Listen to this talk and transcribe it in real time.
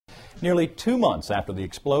Nearly 2 months after the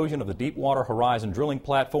explosion of the Deepwater Horizon drilling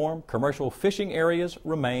platform, commercial fishing areas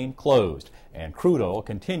remain closed, and crude oil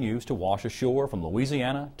continues to wash ashore from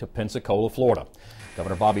Louisiana to Pensacola, Florida.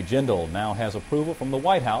 Governor Bobby Jindal now has approval from the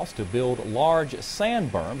White House to build large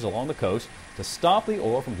sand berms along the coast to stop the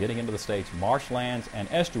oil from getting into the state's marshlands and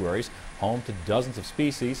estuaries, home to dozens of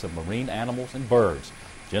species of marine animals and birds.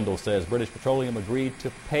 Jindal says British Petroleum agreed to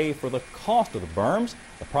pay for the cost of the berms.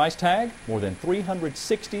 The price tag, more than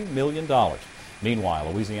 $360 million.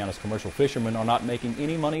 Meanwhile, Louisiana's commercial fishermen are not making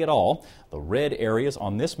any money at all. The red areas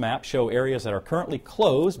on this map show areas that are currently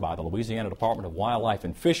closed by the Louisiana Department of Wildlife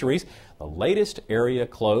and Fisheries. The latest area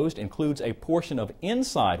closed includes a portion of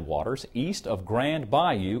inside waters east of Grand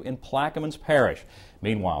Bayou in Plaquemines Parish.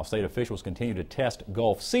 Meanwhile, state officials continue to test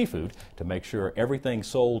Gulf seafood to make sure everything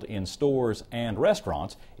sold in stores and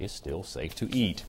restaurants is still safe to eat.